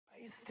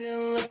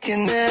Still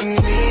looking at me.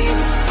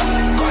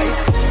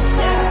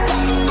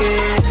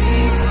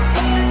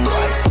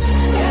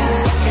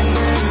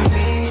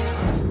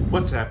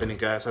 What's happening,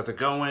 guys? How's it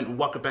going?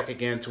 Welcome back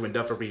again to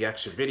another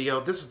reaction video.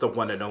 This is the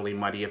one and only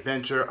Mighty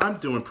Avenger. I'm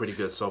doing pretty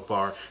good so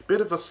far. Bit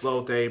of a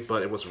slow day,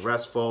 but it was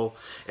restful.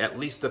 At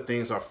least the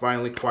things are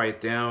finally quiet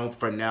down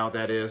for now,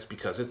 that is,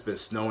 because it's been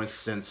snowing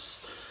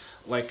since,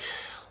 like,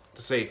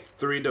 to say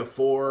 3 to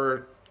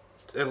 4.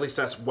 At least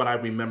that's what I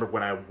remember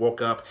when I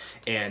woke up,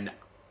 and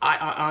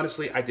I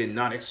honestly, I did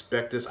not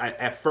expect this.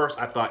 At first,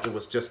 I thought it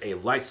was just a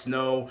light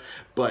snow,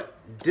 but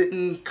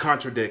didn't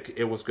contradict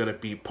it was going to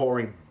be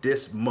pouring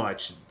this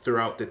much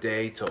throughout the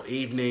day till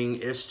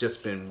evening. It's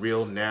just been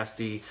real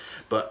nasty,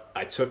 but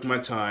I took my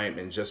time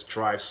and just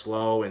drive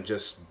slow and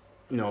just,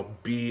 you know,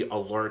 be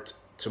alert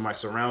to my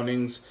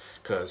surroundings,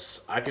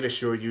 because I can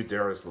assure you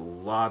there is a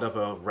lot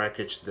of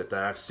wreckage that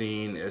I've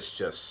seen. It's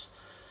just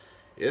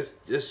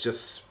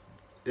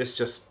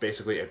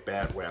basically a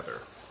bad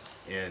weather.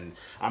 And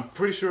I'm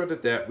pretty sure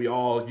that we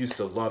all used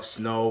to love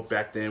snow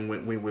back then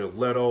when we were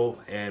little,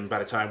 and by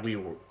the time we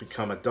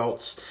become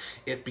adults,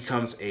 it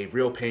becomes a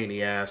real pain in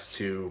the ass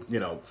to, you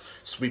know,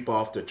 sweep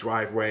off the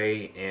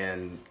driveway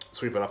and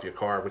sweep it off your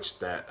car, which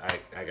that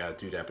I gotta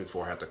do that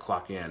before I have to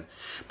clock in.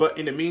 But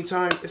in the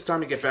meantime, it's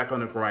time to get back on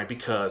the grind,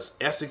 because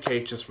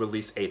SNK just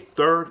released a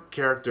third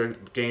character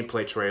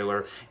gameplay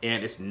trailer,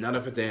 and it's none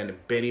other than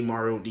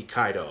Benimaru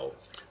Nikaido,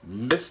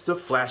 Mr.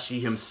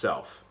 Flashy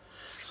himself.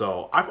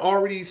 So I've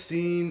already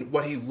seen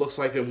what he looks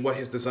like and what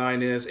his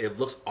design is. It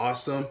looks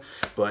awesome,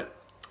 but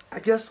I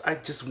guess I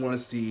just want to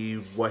see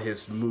what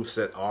his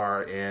moveset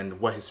are and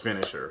what his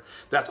finisher.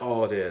 That's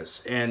all it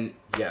is. And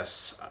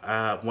yes,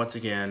 once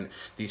again,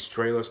 these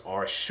trailers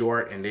are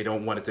short and they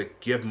don't want it to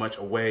give much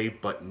away,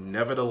 but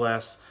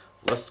nevertheless,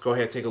 let's go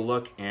ahead and take a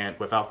look. And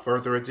without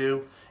further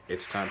ado,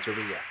 it's time to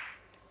react.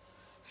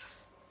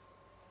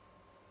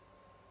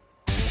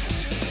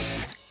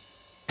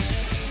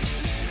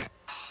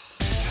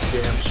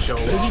 Damn show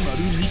off.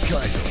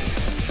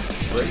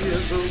 But he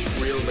is a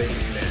real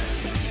ladies man.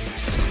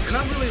 And I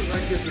really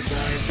like his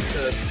design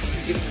because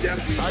it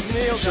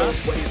definitely shows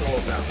what he's all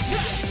about.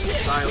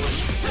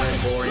 Stylish,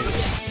 flamboyant,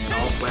 and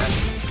all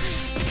flashy.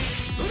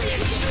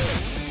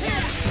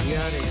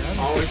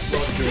 Always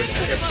love doing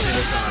that every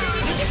single time.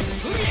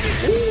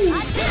 Ooh,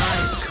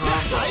 nice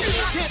combo.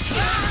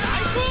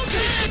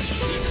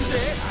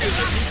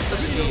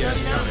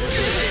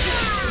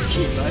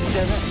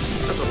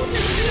 That's a little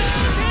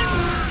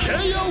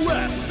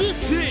KOF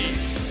 15!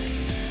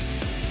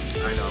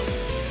 I know.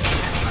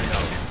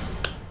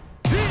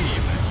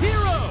 Team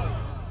Hero!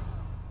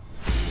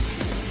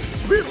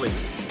 Really?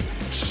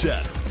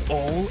 Shatter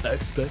all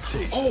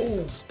expectations.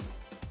 Oh!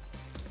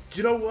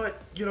 You know what?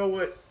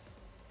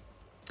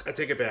 I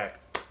take it back.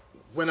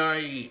 When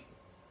I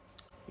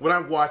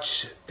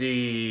watched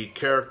the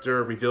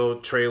character reveal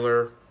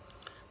trailer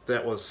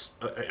that was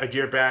a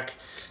year back,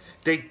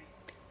 they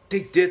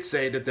did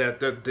say that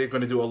they're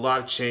going to do a lot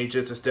of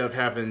changes. Instead of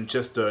having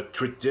just the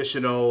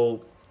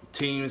traditional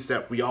teams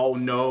that we all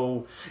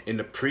know in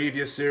the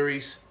previous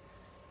series,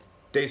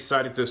 they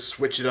decided to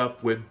switch it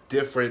up with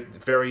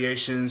different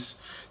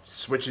variations,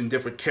 switching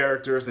different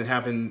characters and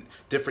having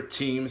different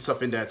teams,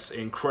 something that's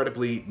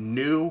incredibly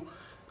new.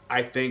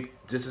 I think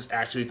this is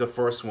actually the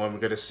first one we're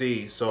going to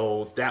see.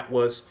 So that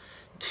was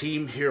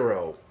Team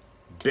Hero,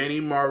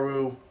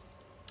 Benimaru,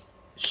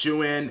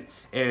 Shuen,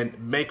 and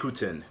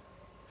Meikuten.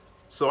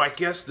 So I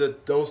guess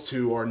that those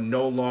two are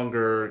no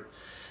longer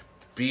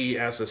be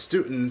as the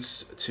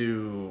students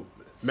to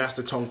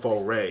Master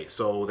Tongfo Ray.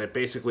 So that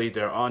basically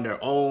they're on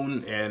their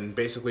own, and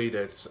basically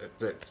they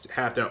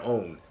have their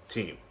own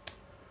team.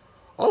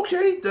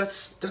 Okay,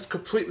 that's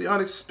completely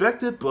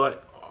unexpected,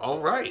 but all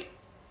right.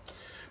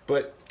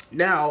 But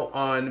now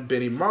on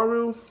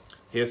Benimaru,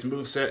 his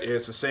moveset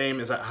is the same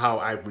as how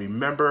I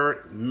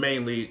remember,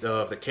 mainly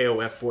the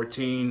KOF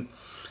 14,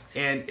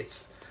 and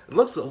it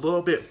looks a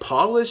little bit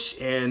polished,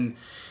 and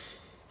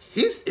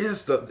he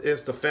is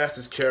the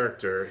fastest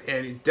character,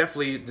 and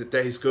definitely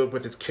that he's good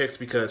with his kicks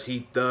because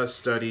he does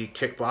study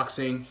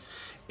kickboxing.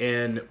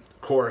 And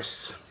of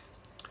course,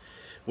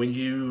 when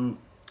you're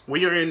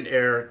in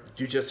air,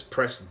 you just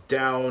press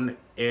down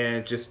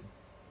and just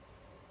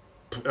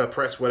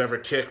press whatever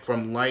kick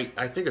from light.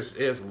 I think it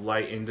is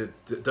light, and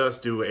it does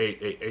do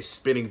a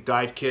spinning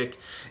dive kick.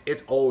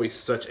 It's always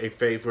such a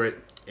favorite,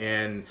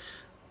 and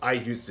I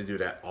used to do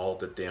that all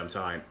the damn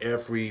time,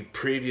 every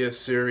previous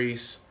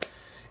series.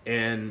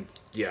 And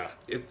yeah,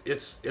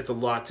 it's a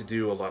lot to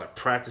do, a lot of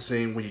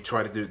practicing when you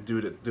try to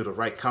do the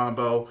right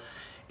combo.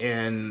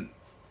 And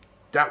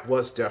that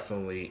was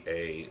definitely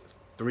a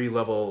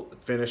 3-level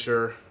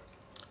finisher,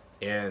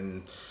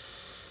 and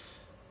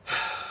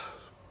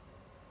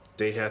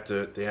they had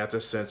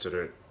to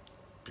censor it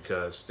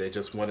because they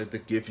just wanted to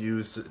give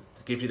you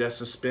that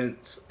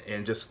suspense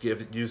and just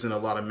using a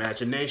lot of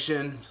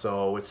imagination.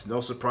 So it's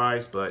no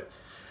surprise, but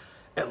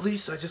at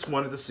least I just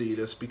wanted to see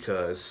this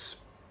because,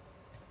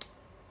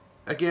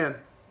 again,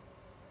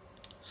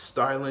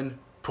 styling,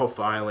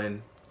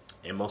 profiling,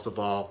 and most of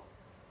all,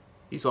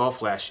 he's all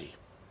flashy.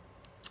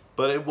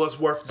 but it was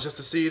worth just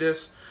to see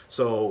this.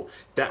 So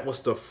that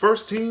was the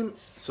first team.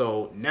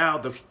 So now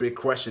the big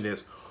question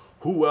is,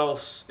 who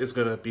else is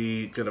gonna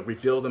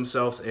reveal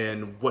themselves,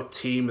 and what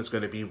team is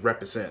gonna be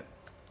represent?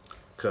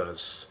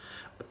 Because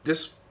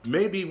this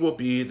maybe will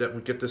be that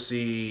we get to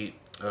see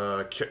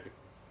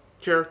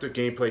character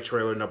gameplay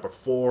trailer number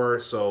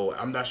 4. So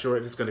I'm not sure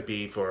if it's gonna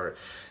be for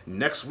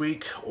next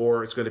week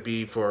or it's gonna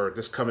be for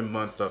this coming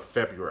month of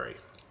February.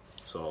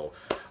 So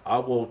I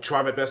will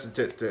try my best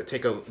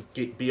to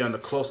be on the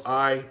close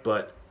eye,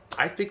 but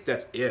I think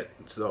that's it.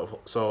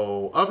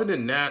 So other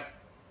than that,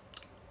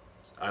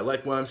 I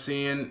like what I'm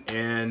seeing,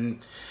 and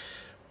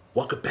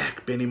welcome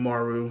back,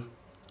 Benimaru.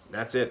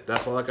 That's it.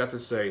 That's all I got to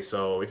say.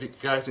 So if you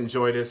guys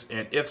enjoyed this,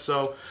 and if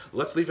so,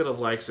 let's leave it a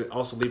like, and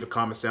also leave a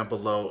comment down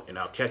below, and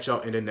I'll catch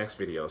y'all in the next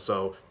video.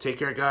 So take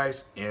care,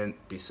 guys, and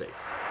be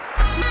safe.